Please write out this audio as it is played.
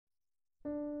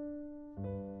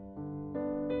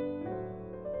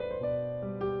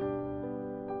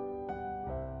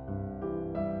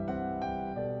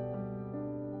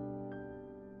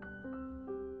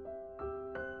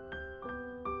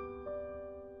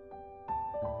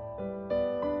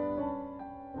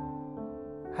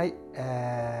はい、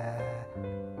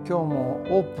今日もオ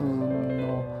ープン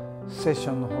のセッシ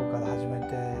ョンの方から始めて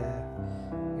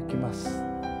いきます。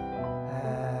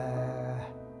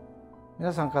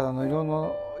皆さんからのいろんな、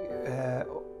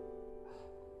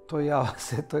問い合わ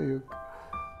せというか、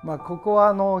ここ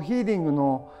はヒーリング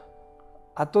の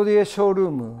アトリエショール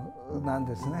ームなん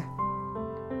ですね。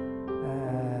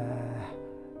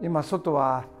今外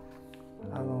は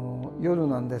夜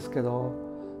なんですけど、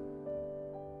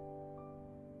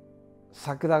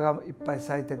桜がいっぱい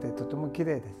咲いててとても綺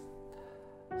麗で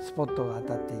す。スポットが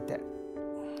当たっていて、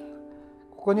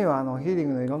ここにはヒーリン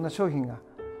グのいろんな商品が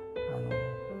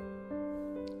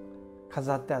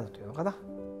飾ってあるというのかな、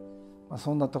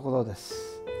そんなところで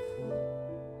す。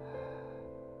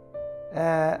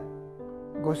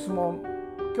ご質問、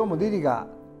今日もリリが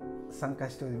参加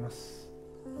しております。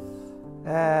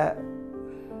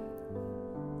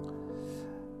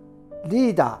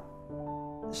リーダー、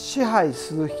支配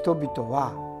する人々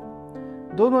は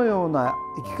どのような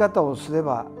生き方をすれ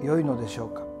ばよいのでしょう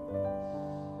か。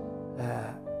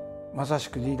まさし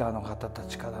くリーダーの方た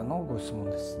ちからのご質問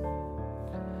です。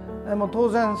もう当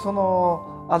然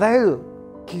あらゆる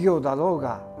企業だろう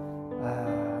が、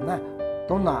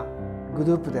どんなグ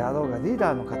ループであろうが、リー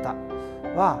ダーの方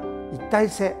は一体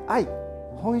性、愛、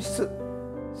本質、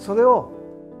それを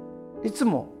いつ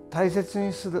も大切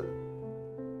にする、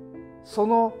そ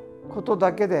のこと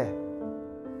だけで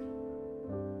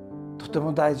とて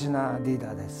も大事なリー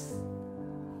ダーです。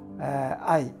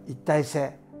愛、一体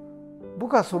性、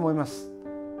僕はそう思います。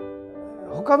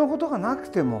他のことがなく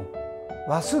ても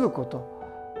和すること、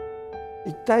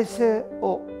一体性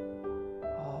を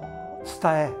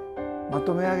伝えま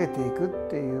とめ上げていくっ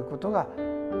ていうことが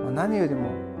何よりも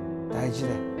大事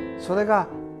で、それが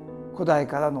古代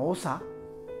からの長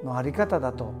のあり方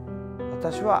だと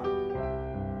私は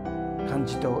感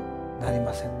じてなり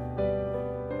ません。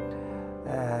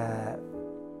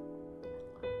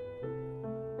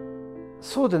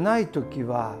そうでない時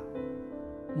は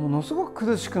ものすごく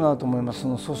苦しくなると思います。そ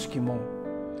の組織も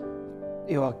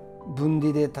要は分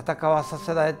離で戦わさ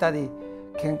せられたり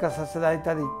喧嘩させられ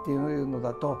たりっていうの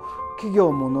だと企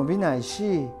業も伸びない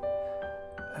し、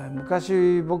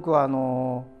昔僕は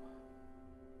三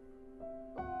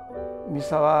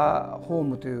沢ホー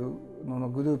ムというのの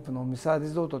グループの三沢リ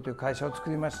ゾートという会社を作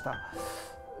りました。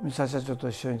三沢社長と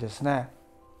一緒にですね。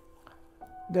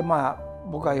で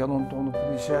僕は与論島のプ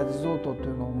リシェアリゾートとい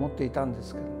うのを持っていたんで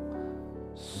すけど、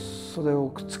それを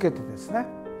くっつけてですね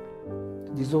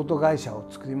リゾート会社を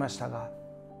作りましたが、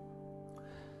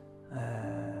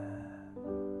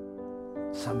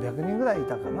300人ぐらいい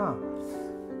たかな。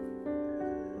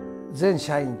全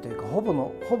社員というかほ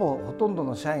とんど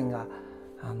の社員が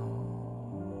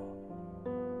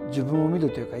自分を見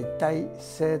るというか一体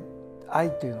性、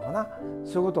愛というのかな、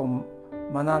そういうことを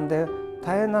学んで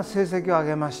大変な成績を上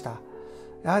げました。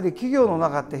やはり企業の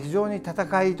中って非常に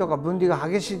戦いとか分離が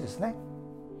激しいですね。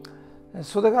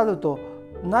それがあると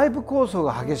内部構想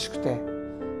が激しくて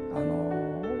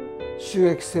収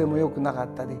益性も良くなかっ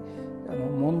たり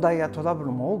問題やトラブ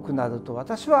ルも多くなると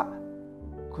私は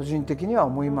個人的には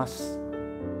思います。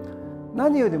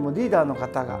何よりもリーダーの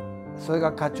方が、それ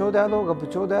が課長であろうが部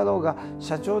長であろうが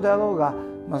社長であろうが、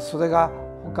それが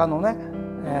他のね、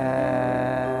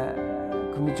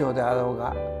組長であろう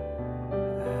が、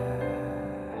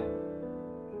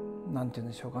なんて言う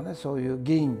んでしょうかね、そういう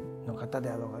議員の方で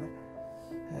あろうがね、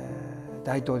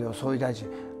大統領総理大臣、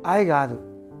愛がある、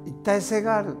一体性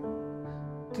がある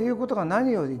っていうことが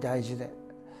何より大事で、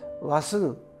和す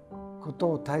るこ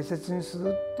とを大切にする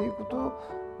っていうこと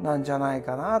なんじゃない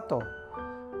かなと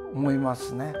思いま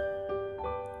すね。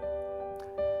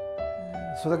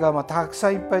それからたくさ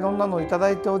んいっぱいいろんなのをいた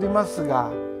だいておりますが、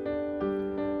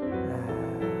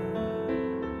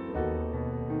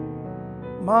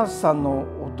マースさんの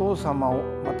お父様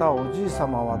またはおじい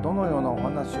様はどのようなお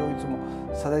話をいつも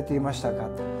されていましたか。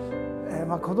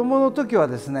子供の時は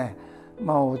ですね、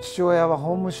父親は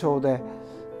法務省で、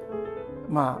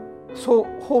法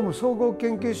務総合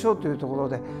研究所というところ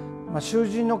で、囚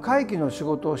人の回帰の仕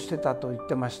事をしてたと言っ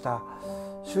てました。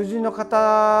囚人の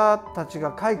方たち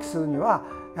が回帰するには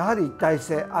やはり一体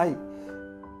性、愛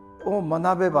を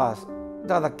学べば、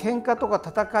だから喧嘩とか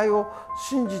戦いを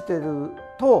信じてる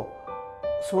と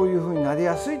そういうふうになり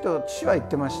やすいと父は言っ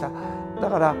てました。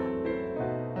だから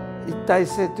一体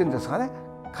性っていうんですかね、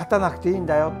勝たなくていいん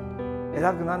だよ、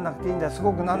偉くなんなくていいんだ、す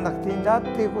ごくなんなくていいんだって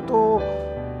いうこと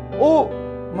を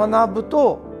学ぶ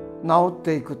と治っ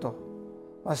ていくと。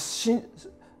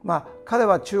彼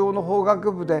は中央の法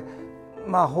学部で、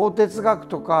法哲学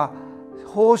とか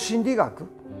法心理学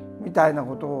みたいな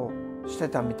ことをして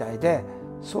たみたいで、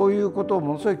そういうことを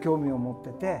ものすごい興味を持って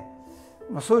て、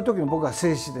そういう時に僕は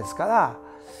生死ですから、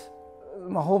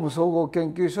ホーム総合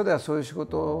研究所ではそういう仕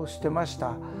事をしてまし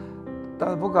た。だ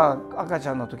から僕は赤ち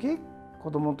ゃんの時、子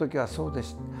供の時はそうで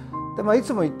した。で、い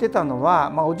つも言ってたの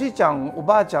は、おじいちゃんお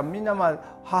ばあちゃんみんな、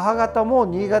母方も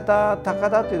新潟高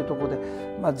田というところで、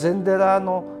禅寺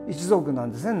の一族な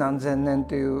んですね。何千年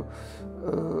という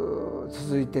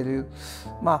続いている、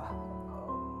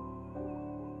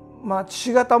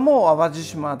父方も淡路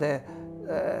島で、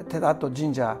寺と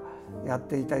神社やっ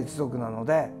ていた一族なの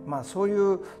で、そう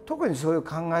いう特にそういう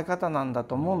考え方なんだ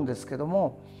と思うんですけど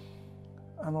も、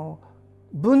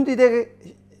分離で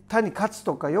他に勝つ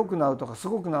とか良くなるとかす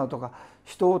ごくなるとか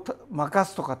人を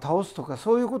任すとか倒すとか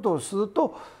そういうことをする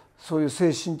と、そういう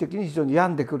精神的に非常に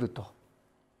病んでくると。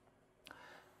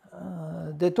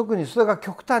で、特にそれが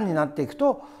極端になっていく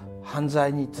と犯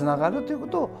罪につながるというこ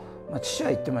とを、父は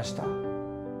言ってました。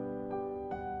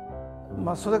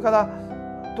それから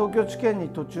東京地検に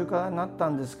途中からなった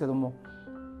んですけども、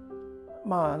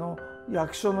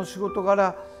役所の仕事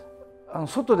柄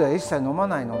外では一切飲ま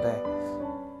ないので、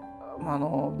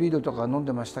ビールとか飲ん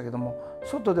でましたけども、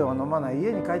外では飲まない、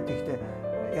家に帰ってきて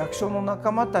役所の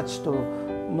仲間たちと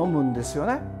飲むんですよ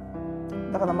ね。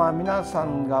だから皆さ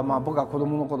んが、僕は子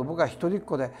供の頃、僕は一人っ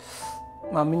子で、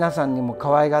皆さんにも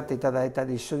可愛がっていただいた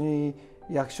り、一緒に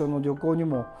役所の旅行に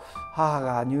も母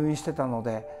が入院してたの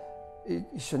で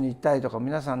一緒に行ったりとか、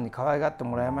皆さんに可愛がって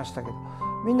もらいましたけど、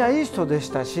みんないい人でし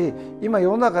たし、今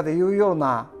世の中で言うよう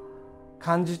な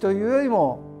感じというより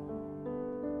も、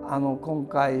今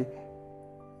回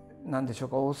何でしょう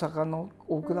か、大阪の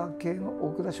大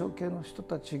蔵省系の人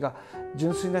たちが、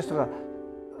純粋な人が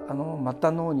末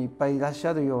端の方にいっぱいいらっし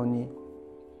ゃるように、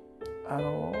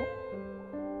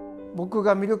僕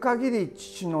が見る限り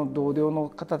父の同僚の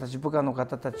方たち、部下の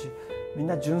方たち、みん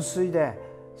な純粋で、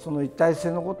その一体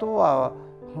性のことは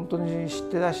本当に知っ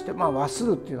てらして、和す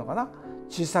るっていうのかな、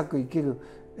小さく生きる、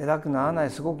偉くならない、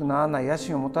すごくならない、野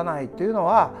心を持たないというの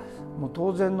はもう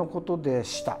当然のことで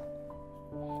した。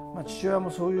父親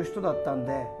もそういう人だったん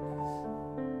で、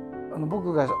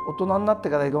僕が大人になって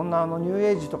からいろんなニュー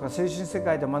エイジとか精神世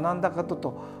界で学んだこと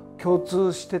と共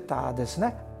通してたです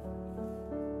ね。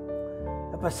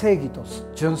やっぱり正義と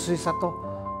純粋さと、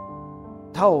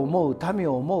他を思う、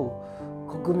民を思う、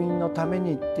国民のため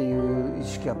にっていう意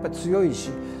識がやっぱり強い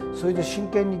し、それで真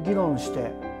剣に議論し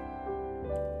て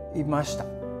いました。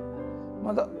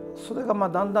それが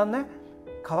だんだんね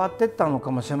変わっていったの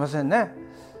かもしれませんね。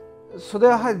それ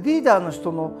はやはりリーダーの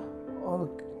人の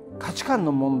価値観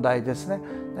の問題ですね。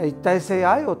一体性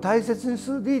や愛を大切に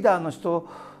するリーダーの人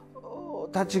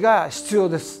たちが必要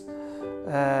です。そ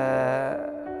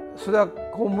れは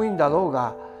公務員だろう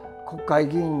が国会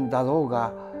議員だろう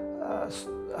が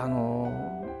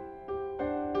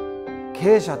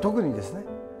経営者、特にですね、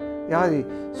やはり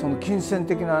その金銭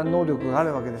的な能力があ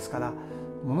るわけですから、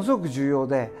ものすごく重要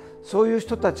で、そういう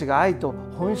人たちが愛と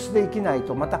本質で生きない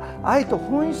と、また愛と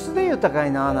本質で豊か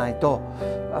にならないと、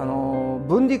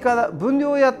分離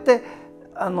をやって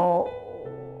な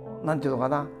んていうのか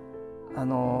な、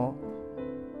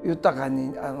豊か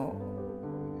にな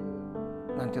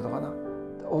んていうのかな、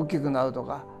大きくなると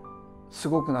かす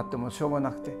ごくなってもしょうが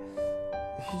なくて、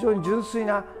非常に純粋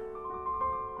な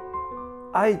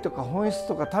愛とか本質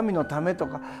とか民のためと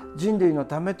か人類の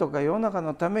ためとか世の中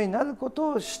のためになるこ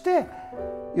とをして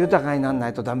豊かにならな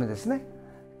いとダメですね。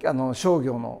商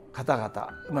業の方々、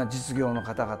実業の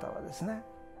方々はですね、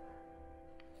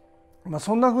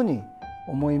そんなふうに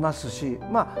思いますし、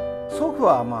祖父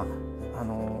は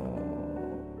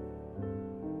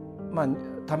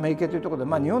ため池というところ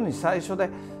で、日本に最初で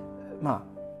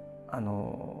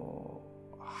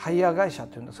ハイヤー会社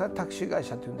というんですかね、タクシー会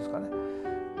社というんですかね、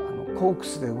コーク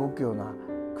スで動くような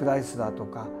クライスラーと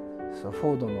かフ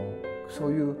ォードのそう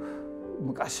いう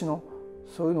昔の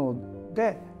そういうの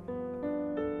で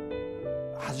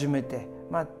始めて、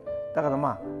だか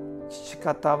ら父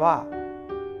方は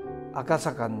赤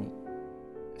坂に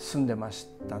住んでまし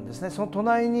たんですね。その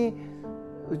隣に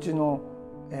うちの、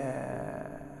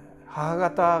母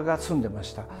方が住んでま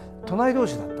した。隣同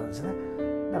士だったんですね。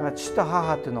だから父と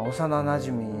母っていうのは幼な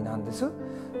じみなんです。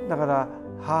だから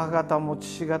母方も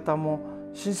父方も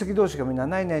親戚同士がみんな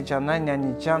何々ちゃん何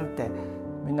々ちゃんって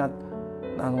みんな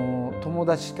友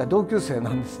達か同級生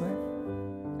なんですね。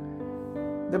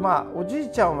でおじ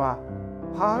いちゃんは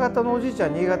母方のおじいちゃ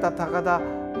ん新潟高田、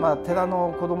寺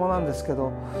の子供なんですけ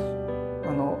ど、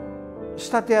仕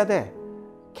立て屋で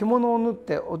着物を縫っ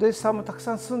てお弟子さんもたく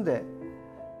さん住んで、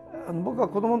僕は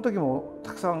子供の時も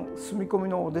たくさん住み込み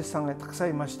のお弟子さんがたくさ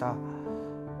んいました。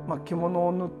着物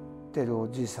を縫ってるお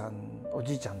じいちゃ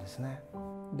んですね。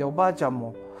でおばあちゃん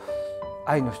も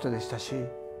愛の人でしたし、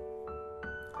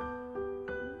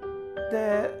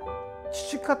で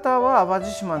父方は淡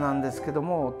路島なんですけど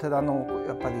も、寺の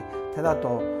やっぱり寺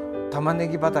と玉ね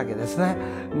ぎ畑ですね。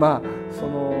そ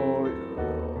の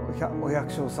お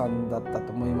百姓さんだった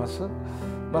と思います。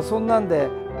そんなんで、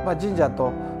神社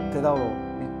と寺を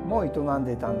も営ん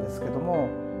でいたんですけども、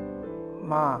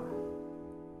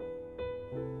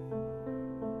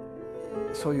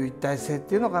そういう一体性っ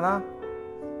ていうのかな。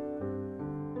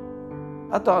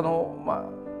あと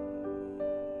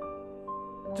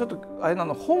ちょっとあれな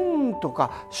の、本と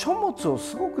か書物を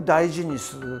すごく大事に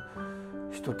する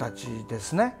人たちで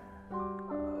すね。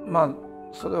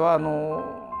それは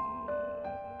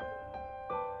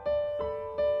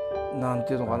なん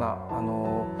ていうのかな、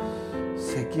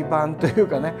石板という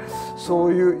かね、そ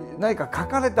ういう何か書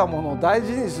かれたものを大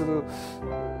事にする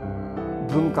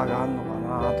文化があるのか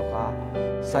なとか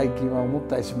最近は思っ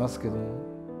たりしますけど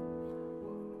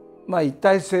も、一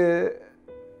体性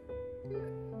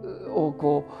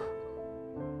を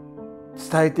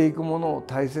伝えていくものを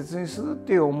大切にするっ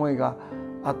ていう思いが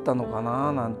あったのか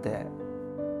ななんて、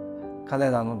彼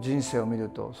らの人生を見る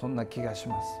とそんな気がし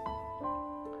ます。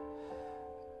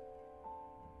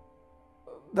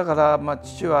だから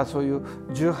父はそういう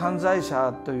重犯罪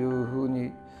者というふう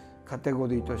にカテゴ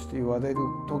リーとして言われる、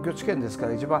東京地検ですか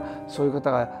ら一番そういう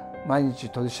方が毎日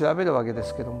取り調べるわけで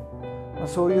すけども、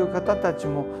そういう方たち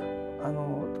も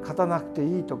勝たなくて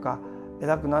いいとか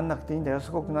偉くなんなくていいんだよ、す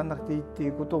ごくなんなくていいってい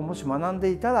うことをもし学んで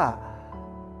いたら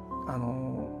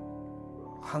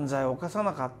犯罪を犯さ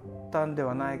なかったんで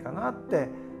はないかなって、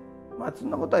そん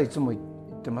なことはいつも言っ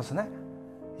てますね。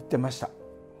言ってました。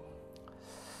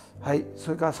はい、そ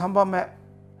れから3番目、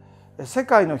世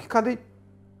界の光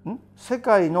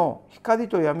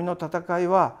と闇の戦い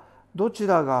はどち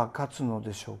らが勝つの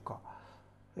でしょうか。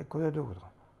これはどういうことか。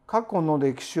過去の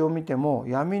歴史を見ても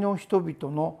闇の人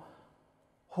々の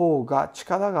方が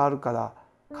力があるから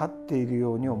勝っている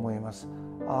ように思えます。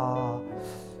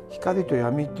光と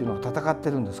闇っていうのは戦っ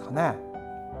てるんですかね。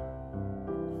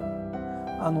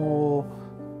あん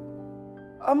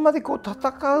まり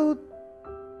戦うっ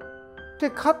て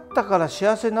勝ったから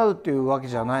幸せになるっていうわけ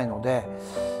じゃないので、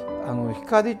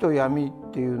光と闇っ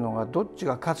ていうのがどっち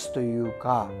が勝つという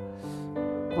か、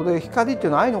これ光ってい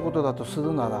うのは愛のことだとす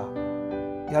るなら、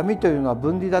闇というのは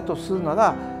分離だとするな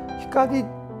ら、光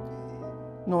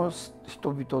の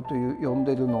人々という呼ん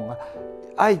でるのが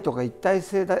愛とか一体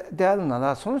性であるな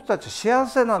ら、その人たちは幸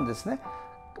せなんですね。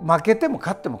負けても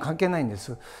勝っても関係ないんで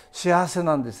す。幸せ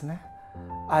なんですね。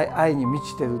愛に満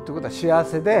ちてるってことは幸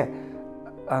せで、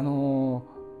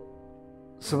素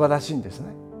晴らしいんですね。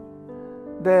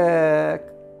で、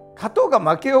勝とうが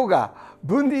負けようが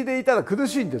分離でいたら苦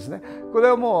しいんですね。これ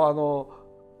はも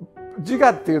う自我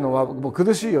っていうのはもう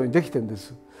苦しいようにできてるんで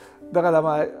す。だから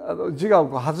自我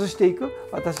を外していく、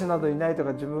私などいないと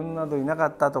か自分などいなか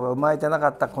ったとか生まれてなか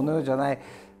ったこの世じゃない、例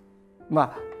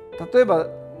えば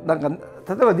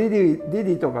リリ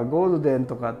ーとかゴールデン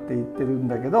とかって言ってるん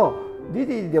だけど、リ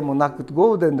リーでもなく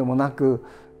ゴールデンでもなく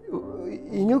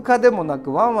犬科でもな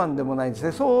くワンワンでもないんです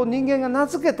ね。そう人間が名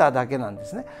付けただけなんで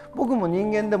すね。僕も人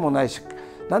間でもないし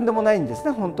何でもないんです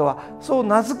ね。本当はそう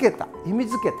名付けた、意味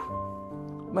付け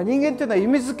た、人間っていうのは意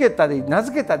味付けたり名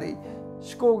付けたり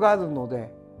思考があるの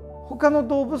で、他の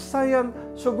動物さんや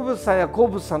植物さんや鉱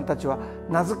物さんたちは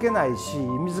名付けないし意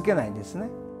味付けないんですね。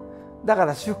だか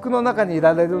ら至福の中にい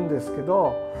られるんですけ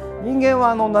ど、人間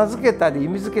は名付けたり意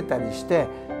味付けたりして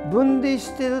分離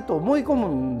していると思い込む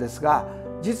んですが、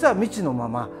実は未知のま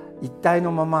ま一体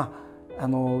のまま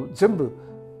全部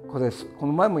こ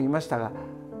の前も言いましたが、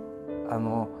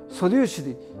素粒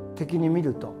子的に見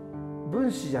ると、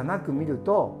分子じゃなく見る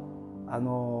とな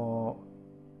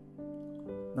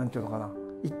んていうのかな、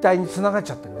一体につながっ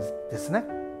ちゃってるんですね。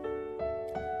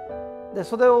で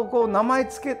それを名前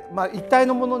つけ、一体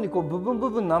のものに部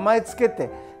分名前つけて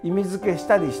意味付けし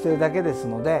たりしてるだけです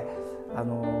ので、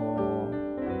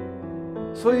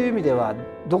そういう意味では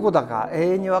どこだか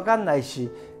永遠に分かんないし、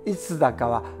いつだか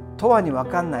は永遠に分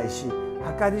かんないし、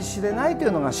計り知れないとい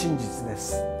うのが真実で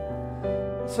す。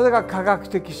それが科学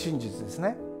的真実です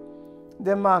ね。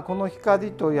でこの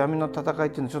光と闇の戦いっ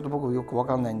ていうのはちょっと僕よく分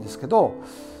かんないんですけど、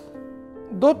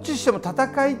どっちしても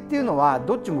戦いっていうのは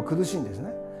どっちも苦しいんです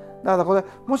ね。だからこれ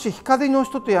もし光の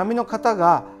人と闇の方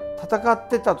が戦っ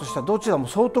てたとしたらどちらも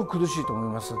相当苦しいと思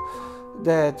います。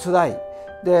で辛い。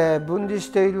で分離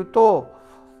していると、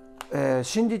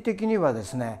心理的にはで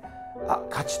すね、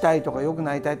勝ちたいとか良く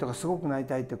なりたいとかすごくなり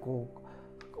たいって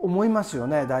思いますよ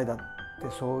ね。誰だって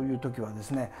そういう時はで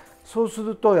すね。そうす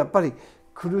るとやっぱり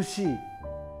苦しい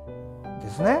で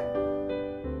すね。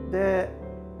で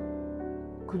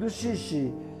苦しい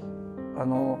し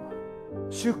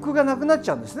至福がなくなっ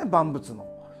ちゃうんですね。万物の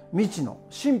未知の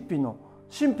神秘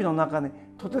の中に、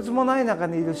とてつもない中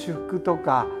にいる至福と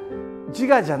か、自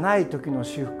我じゃない時の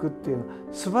至福っていうのは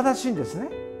素晴らしいんですね。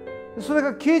それ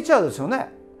が消えちゃうんですよね。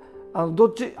ど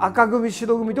っち、赤組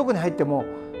白組どこに入っても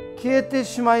消えて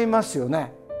しまいますよ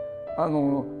ね、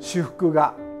至福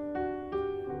が。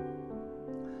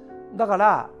だか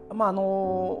ら、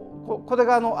これ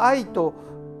が愛と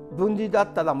分離だ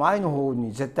ったら、愛の方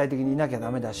に絶対的にいなきゃダ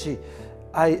メだし、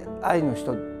愛の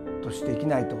人として生き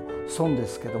ないと損で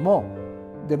すけども、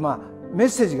でメッ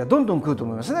セージがどんどん来ると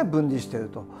思いますね。分離してる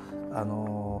と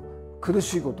苦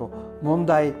しいこと、問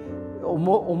題、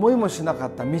思いもしなか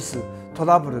ったミス、ト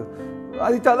ラブル、あ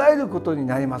りとあらゆることに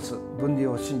なります。分離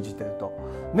を信じてると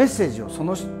メッセージをそ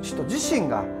の人自身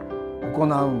が行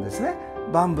うんですね。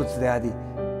万物であり、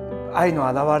愛の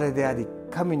現れであり、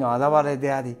神の現れ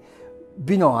であり、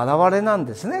美の現れなん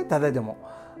ですね、誰でも。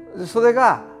それ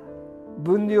が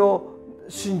分離を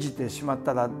信じてしまっ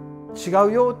たら、違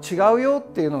うよっ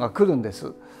ていうのが来るんです。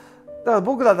だから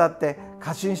僕らだって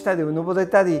過信したりうぬぼれ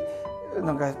たり、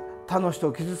なんか他の人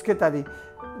を傷つけたり、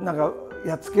なんか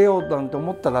やっつけようなんて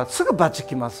思ったらすぐバチ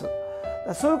きます。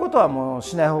そういうことはもう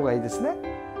しない方がいいですね。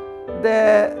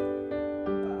で、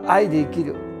愛で生き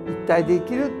る、一体で生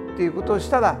きるっていうことをし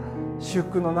たら、至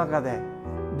福の中で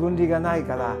分離がない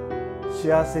から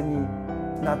幸せに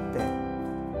なって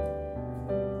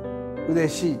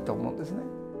嬉しいと思うんですね。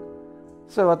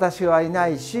それ私はいな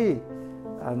いし、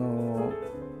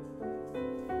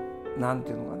なん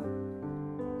ていうのかな、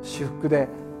至福で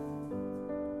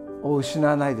を失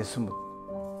わないで済む。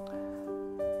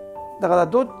だから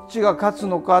どっちが勝つ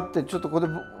のかって、ちょっとこれ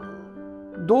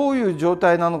どういう状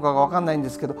態なのかが分かんないんで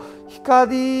すけど、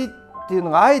光っていう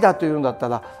のが愛だというんだった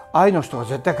ら、愛の人が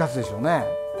絶対勝つでしょうね。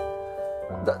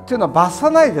っていうのは罰さ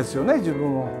ないですよね、自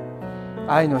分を。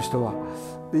愛の人は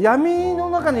闇の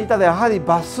中にいたらやはり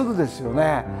罰するですよ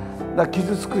ね。だから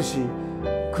傷つくし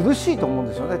苦しいと思うん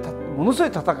ですよね。ものすご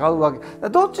い戦うわけ。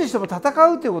どっちにしても戦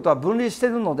うということは分離してい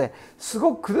るので、す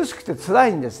ごく苦しくて辛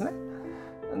いんですね。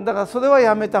だからそれは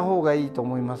やめた方がいいと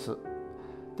思います。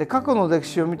で、過去の歴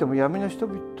史を見ても、闇の人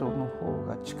々の方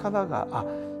が力が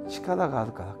あ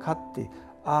るから勝って、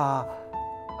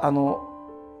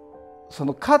そ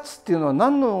の勝つっていうのは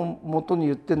何のもとに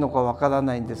言ってるのかわから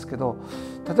ないんですけど、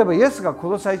例えばイエスが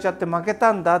殺されちゃって負け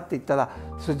たんだって言ったら、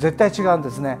それ絶対違うんで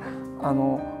すね。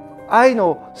愛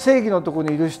の正義のところ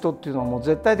にいる人っていうのはもう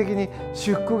絶対的に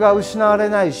至福が失われ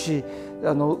ないし、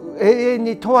永遠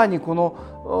に永遠にこの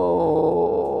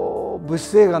物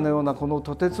質映画のようなこの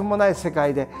とてつもない世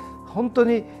界で本当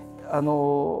にな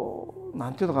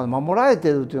んていうのかな、守られて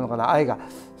いるというのかな、愛が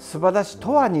素晴らしい。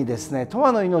永遠にですね、永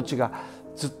遠の命が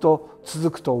ずっと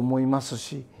続くと思います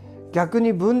し、逆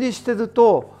に分離してる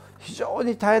と非常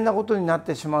に大変なことになっ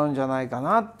てしまうんじゃないか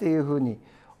なっていうふうに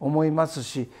思います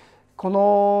し、こ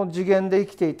の次元で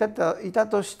生きていた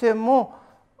としても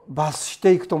罰し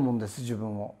ていくと思うんです、自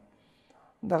分を。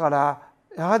だから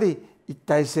やはり一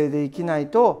体性で生きない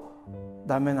と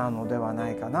ダメなのではな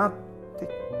いかなって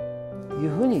いう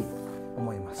ふうに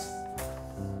思います。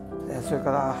それ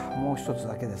からもう一つ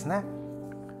だけですね。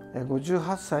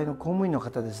58歳の公務員の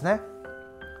方ですね。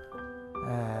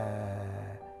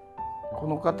こ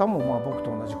の方も僕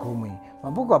と同じ公務員、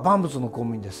僕は万物の公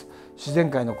務員です。自然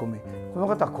界の公務員。この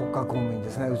方は国家公務員で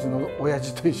すね。うちの親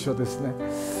父と一緒ですね。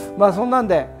そんなん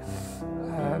で、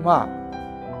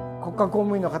国家公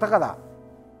務員の方から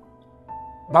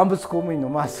万物公務員の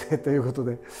MARTHへということ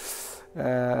で、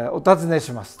お尋ね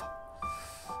しますと。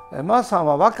MARTHさん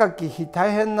は若き日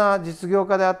大変な実業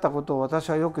家であったことを私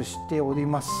はよく知っており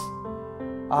ます。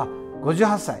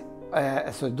58歳、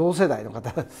それ同世代の方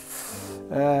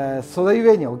それゆ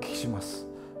えにお聞きします。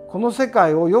この世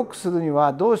界を良くするに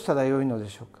はどうしたらよいので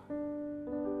しょ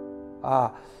う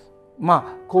か。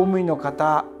公務員の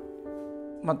方、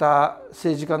また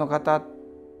政治家の方、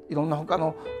いろんな他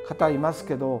の方います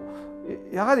けど、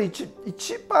やはり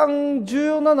一番重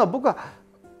要なのは、僕は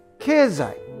経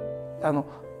済、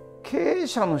経営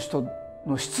者の人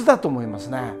の質だと思います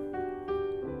ね。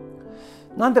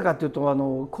なんでかというと、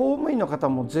公務員の方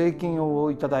も税金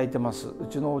をいただいてます。う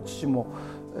ちの父も、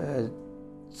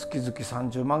月々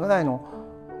30万ぐらいの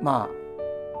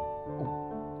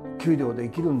給料で生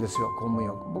きるんですよ、公務員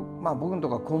を。僕のと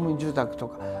ころは公務員住宅と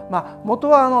か、元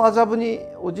は麻布に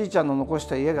おじいちゃんの残し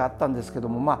た家があったんですけど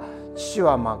も、父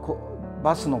は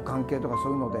バスの関係とかそ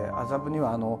ういうので麻布に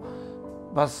は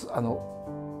バス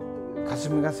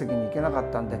霞が関に行けなかっ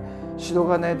たんで、白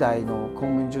金台の公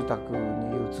務員住宅に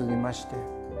移りまして、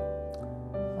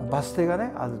バス停が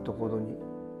ねあるところに、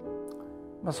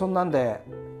そんなんで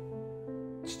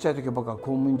ちっちゃい時は僕は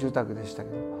公務員住宅でしたけ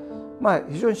ど、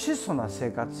非常に質素な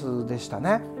生活でした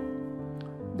ね。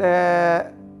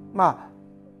で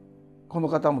この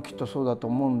方もきっとそうだと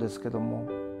思うんですけども、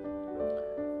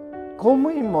公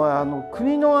務員も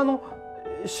国の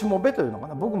しもべというのか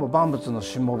な、僕も万物の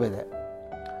しもべ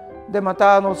でま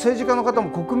た政治家の方も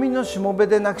国民のしもべ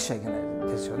でなくちゃいけない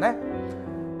ですよね。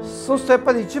そうするとやっ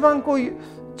ぱり一番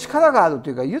力があると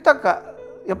いうか豊か、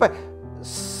やっぱり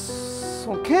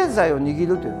その経済を握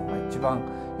るというのが一番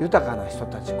豊かな人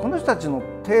たち、この人たちの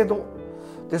程度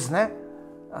ですね。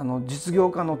実業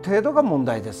家の程度が問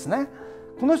題ですね。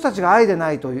この人たちが愛で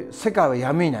ないと世界は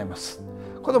闇になります。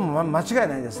これも間違い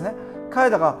ないですね。彼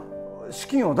らが資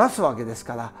金を出すわけです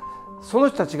から、その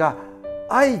人たちが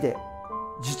愛で、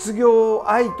実業を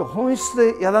愛と本質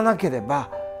でやらなければ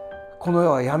この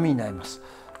世は闇になります。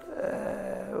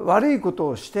悪いこと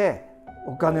をして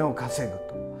お金を稼ぐ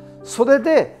と、それ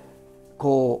で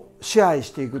支配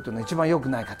していくというのは一番良く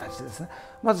ない形ですね。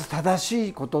まず正し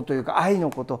いことというか、愛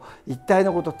のこと、一体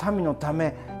のこと、民のた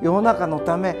め、世の中の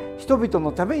ため、人々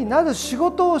のためになる仕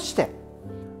事をして、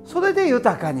それで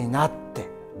豊かになって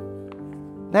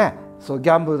ね、そうギ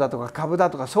ャンブルだとか株だ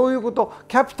とかそういうこと、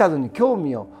キャピタルに興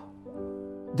味を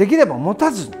できれば持た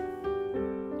ずに、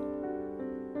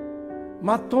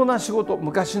まっとうな仕事、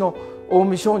昔の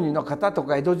近江商人の方と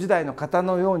か江戸時代の方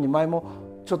のように、前も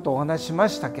ちょっとお話ししま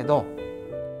したけど、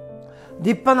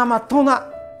立派なまっとう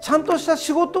なちゃんとした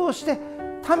仕事をして、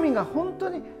民が本当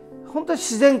に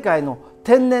自然界の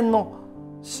天然の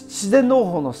自然農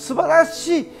法の素晴ら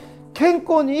しい健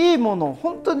康にいいものを、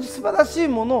本当に素晴らしい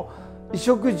ものを、衣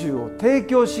食住を提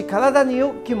供し、体に良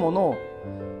きものを、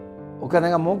お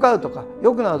金が儲かるとか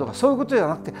良くなるとかそういうことじゃ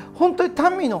なくて、本当に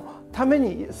民のため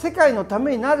に、世界のた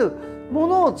めになるも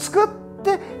のを作っ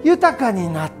て豊か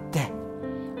になって、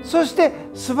そして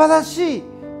素晴らしい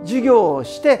事業を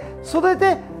して、それ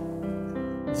で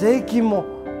税金も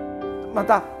ま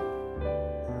た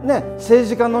ね、政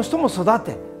治家の人も育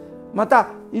て、また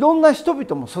いろんな人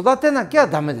々も育てなきゃ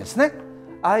ダメですね。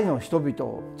愛の人々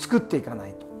を作っていかな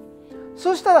いと。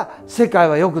そうしたら世界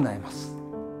は良くなります。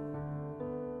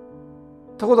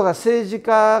ところが政治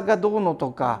家がどうの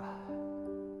とか、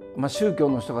宗教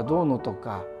の人がどうのと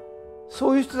か、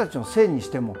そういう人たちのせいにし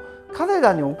ても、彼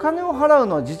らにお金を払う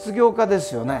のは実業家で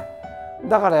すよね。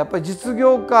だからやっぱり実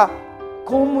業家、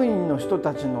公務員の人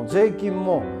たちの税金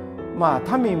も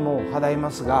民も払いま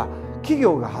すが、企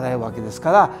業が払うわけです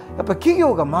から、やっぱり企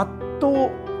業がまっとう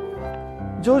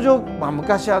上場、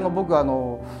昔僕は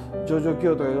上場企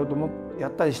業とかいろいろとや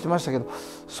ったりしてましたけど、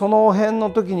その辺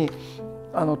の時に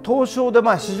東証で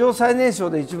史上最年少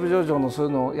で一部上場のそうい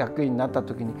うの役員になった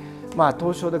時に、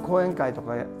東証で講演会と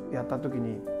かやった時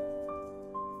に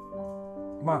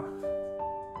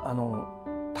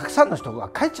たくさんの人が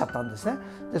帰っちゃったんですね。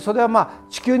でそれは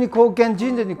地球に貢献、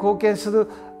人類に貢献する、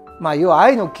要は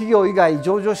愛の企業以外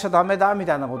上場しちゃダメだみ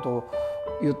たいなことを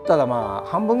言ったら、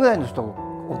半分ぐらいの人が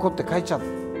怒って帰っちゃっ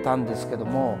たんですけど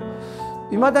も、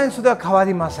いまだにそれは変わ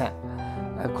りません。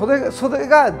それ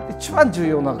が一番重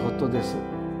要なことです。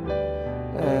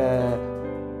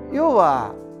要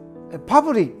はパ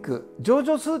ブリック、上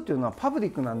場するっていうのはパブリ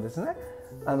ックなんですね。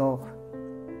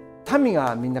民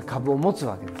がみんな株を持つ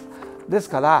わけです。です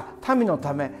から民の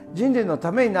ため、人類の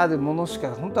ためになるものしか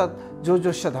本当は上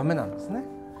場しちゃダメなんですね。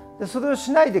でそれを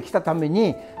しないできたため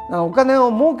に、お金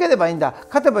を儲ければいいんだ、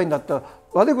勝てばいいんだったら、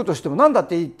悪いことしても何だっ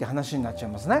ていいって話になっちゃ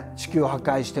いますね。地球を破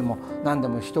壊しても何で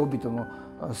も、人々の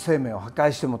生命を破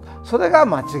壊しても、それが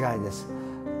間違いです。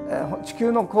地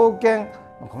球の貢献、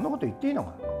こんなこと言っていいの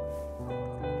か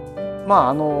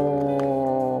な、ち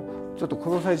ょっと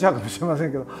殺されちゃうかもしれませ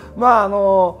んけど、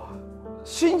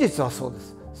真実はそうで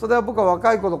す。それは僕は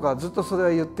若い頃からずっとそれは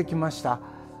言ってきました。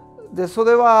でそ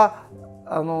れは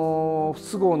不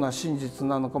都合な真実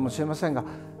なのかもしれませんが、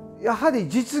やはり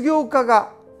実業家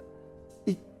が、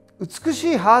美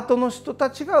しいハートの人た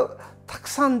ちがたく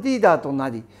さんリーダーとな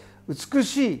り、美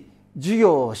しい事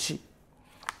業をし、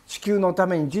地球のた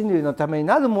めに、人類のために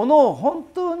なるものを、本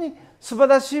当に素晴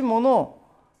らしいものを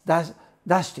出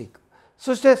していく。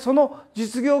そしてその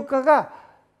実業家が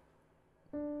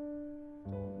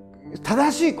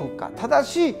正しい国家、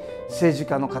正しい政治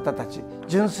家の方たち、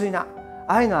純粋な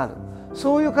愛のある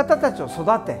そういう方たちを育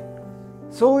て、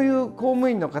そういう公務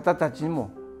員の方たちにも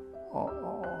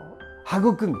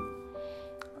育み、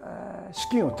資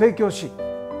金を提供し、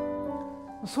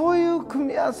そういう組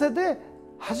み合わせで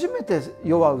初めて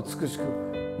世は美しく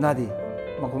なり、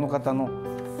この方の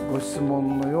ご質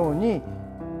問のように、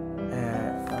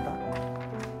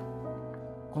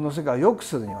この世界を良く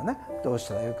するにはね、どうし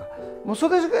たらいいか、もうそ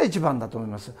れが一番だと思い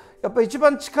ます。やっぱり一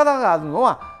番力があるの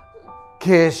は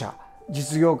経営者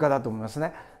実業家だと思います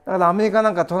ね。だからアメリカな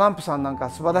んかトランプさんなんか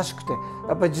素晴らしくて、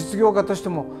やっぱり実業家として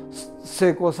も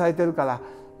成功されてるから、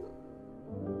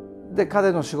で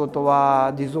彼の仕事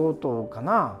はリゾートか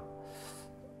な、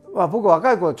僕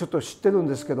若い頃ちょっと知ってるん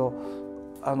ですけど、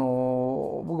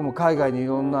僕も海外にい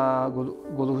ろんな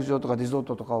ゴルフ場とかリゾー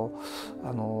トとかを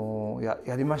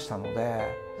やりましたので、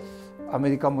アメ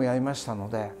リカもやりましたの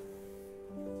で、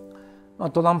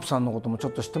トランプさんのこともちょ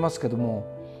っと知ってますけども、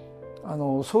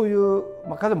そういう、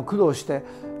彼も苦労して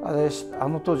あ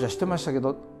の当時はしてましたけ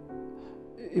ど、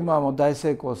今はもう大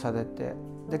成功されて、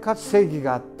でかつ正義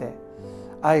があって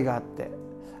愛があって、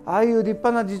ああいう立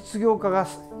派な実業家が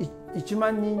1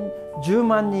万人10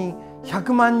万人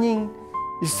100万人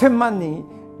1000万人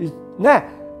ね、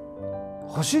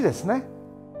欲しいですね。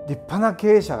立派な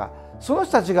経営者が、その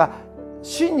人たちが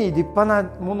真に立派な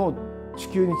ものを地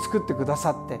球に作ってくだ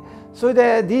さって、それ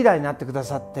でリーダーになってくだ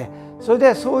さって、それ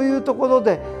でそういうところ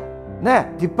で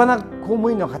ね、立派な公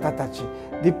務員の方たち、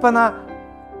立派な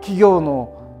企業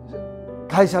の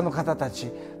会社の方た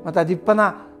ち、また立派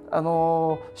な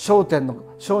商店の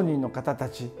商人の方た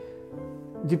ち、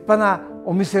立派な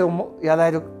お店をやら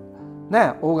れる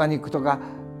ね、オーガニックとか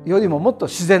よりももっと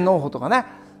自然農法とかね、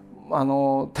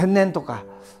天然とか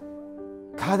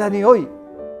体に良い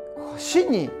真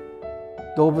に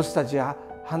動物たちや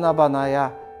花々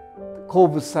や鉱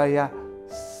物祭や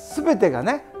全てが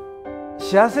ね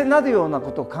幸せになるような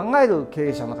ことを考える経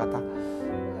営者の方、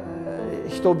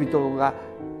人々が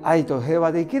愛と平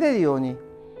和で生きれるように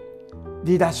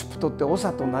リーダーシップとって長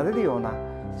となれるような、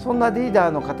そんなリーダ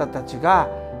ーの方たちが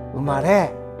生ま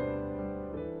れ、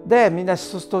でみんな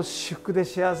そうすると至福で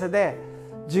幸せで、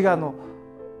自我の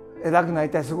偉くなり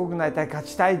たい、すごくなりたい、勝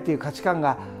ちたいっていう価値観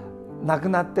がなく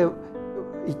なって、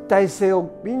一体性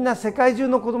をみんな世界中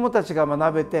の子どもたちが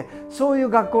学べて、そういう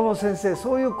学校の先生、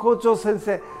そういう校長先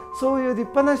生、そういう立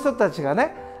派な人たちが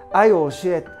ね、愛を教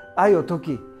え、愛を説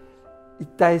き、一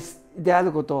体であ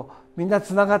ること、みんな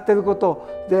つながっていること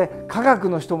で、科学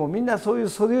の人もみんなそういう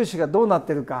素粒子がどうなっ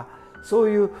ているか、そう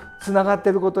いうつながって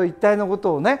いること、一体のこ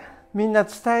とをねみんな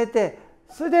伝えて、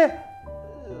それで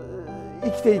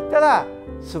生きていったら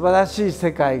素晴らしい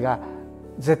世界が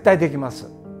絶対できます。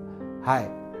はい、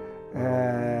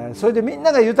それでみん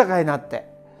なが豊かになって、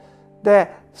で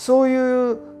そう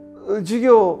いう事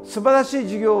業、素晴らしい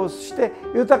事業をして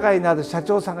豊かになる社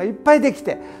長さんがいっぱいでき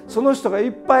て、その人がい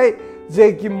っぱい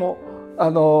税金も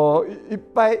いっ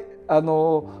ぱい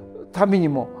民に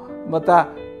も、また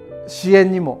支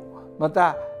援にも、ま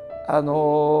た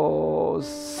政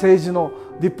治の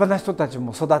立派な人たち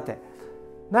も育て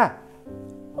ね、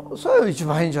それが一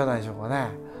番いいんじゃないでしょうかね。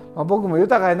僕も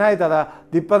豊かになれたら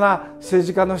立派な政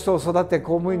治家の人を育て、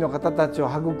公務員の方たちを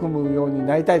育むように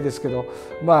なりたいですけど、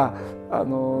な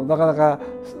かなか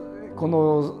こ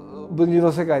の分離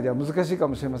の世界では難しいか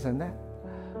もしれませんね。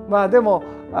でも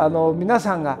皆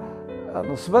さんが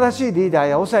素晴らしいリーダー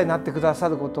や長になってくださ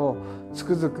ることをつ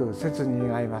くづく切に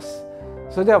願います。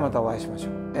それではまたお会いしましょ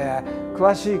う。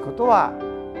詳しいことは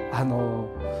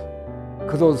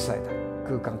クローズされた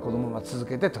空間このまま続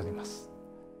けて撮ります。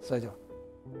それでは。